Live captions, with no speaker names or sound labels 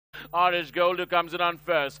Irish Gold, who comes in on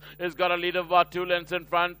first, has got a lead of about 2 lengths in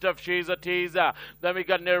front of She's a Teaser. Then we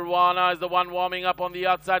got Nirvana is the one warming up on the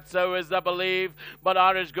outside, so is the Believe. But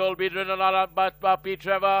Irish Gold beat ridden a lot by P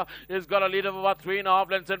Trevor, has got a lead of about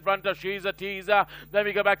 3.5 lengths in front of She's a Teaser. Then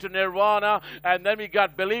we go back to Nirvana, and then we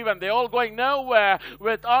got Believe, and they're all going nowhere,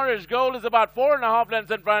 with Irish Gold is about 4.5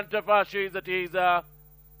 lengths in front of She's a Teaser.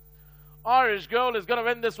 Irish Gold is going to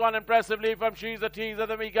win this one impressively from She's a Teaser.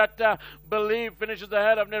 Then we got Believe finishes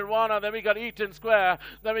ahead of Nirvana. Then we got Eaton Square.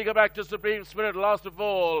 Then we go back to Supreme Spirit. Last of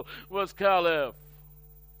all was Caliph.